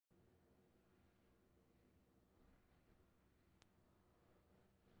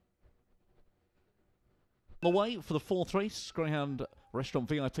Away for the fourth race, Greyhound Restaurant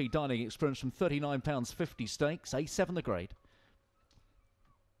VIP Dining Experience from £39.50 stakes, A7 the grade.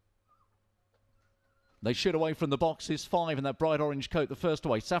 They shoot away from the boxes, 5 in that bright orange coat, the first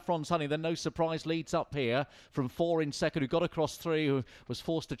away. Saffrons Honey, then no surprise, leads up here from 4 in second, who got across 3, who was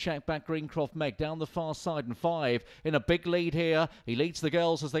forced to check back Greencroft Meg down the far side, and 5 in a big lead here. He leads the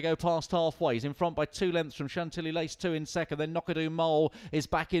girls as they go past halfway. He's in front by 2 lengths from Chantilly Lace, 2 in second. Then Knockadoo Mole is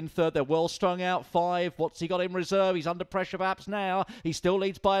back in third. They're well strung out, 5. What's he got in reserve? He's under pressure perhaps now. He still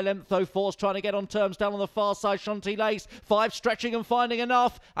leads by a length though. 4's trying to get on terms down on the far side. Chantilly Lace, 5 stretching and finding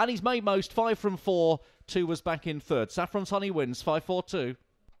enough, and he's made most. 5 from 4. 2 was back in third. Saffrons Honey wins 5-4-2.